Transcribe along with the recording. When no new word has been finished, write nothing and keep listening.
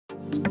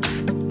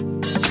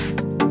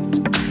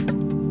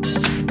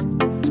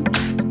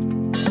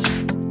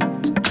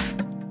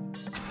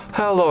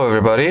Hello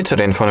everybody,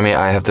 today in front of me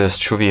I have this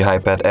CHUWI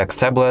HiPad X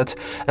tablet,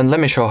 and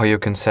let me show how you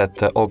can set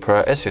the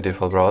Opera as your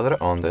default browser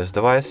on this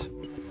device.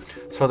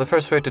 So the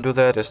first way to do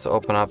that is to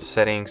open up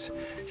Settings.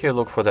 Here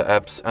look for the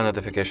Apps and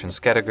Notifications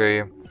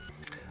category.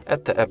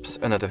 At the Apps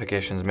and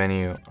Notifications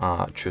menu,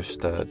 choose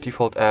the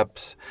default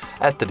apps.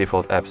 At the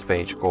default apps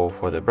page, go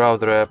for the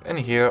browser app, and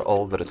here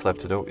all that is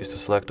left to do is to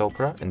select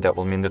Opera, and that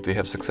will mean that we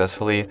have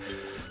successfully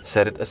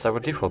set it as our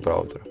default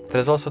browser.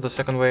 There is also the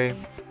second way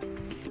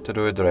to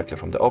do it directly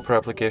from the Opera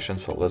application,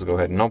 so let's go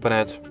ahead and open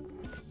it.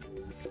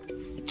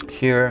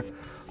 Here,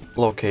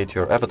 locate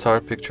your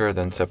avatar picture,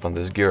 then tap on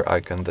this gear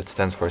icon that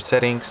stands for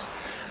Settings,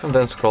 and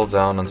then scroll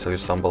down until you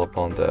stumble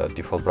upon the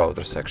default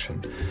browser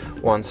section.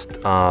 Once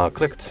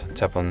clicked,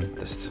 tap on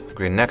this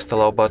green Next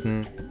Allow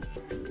button,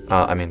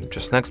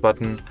 just Next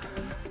button,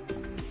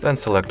 then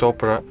select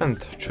Opera and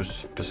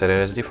choose to set it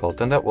as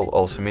default, and that will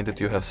also mean that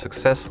you have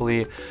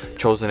successfully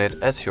chosen it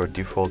as your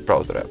default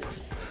browser app.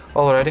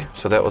 Alrighty,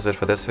 so that was it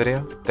for this video.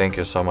 Thank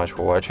you so much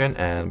for watching,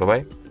 and bye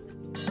bye.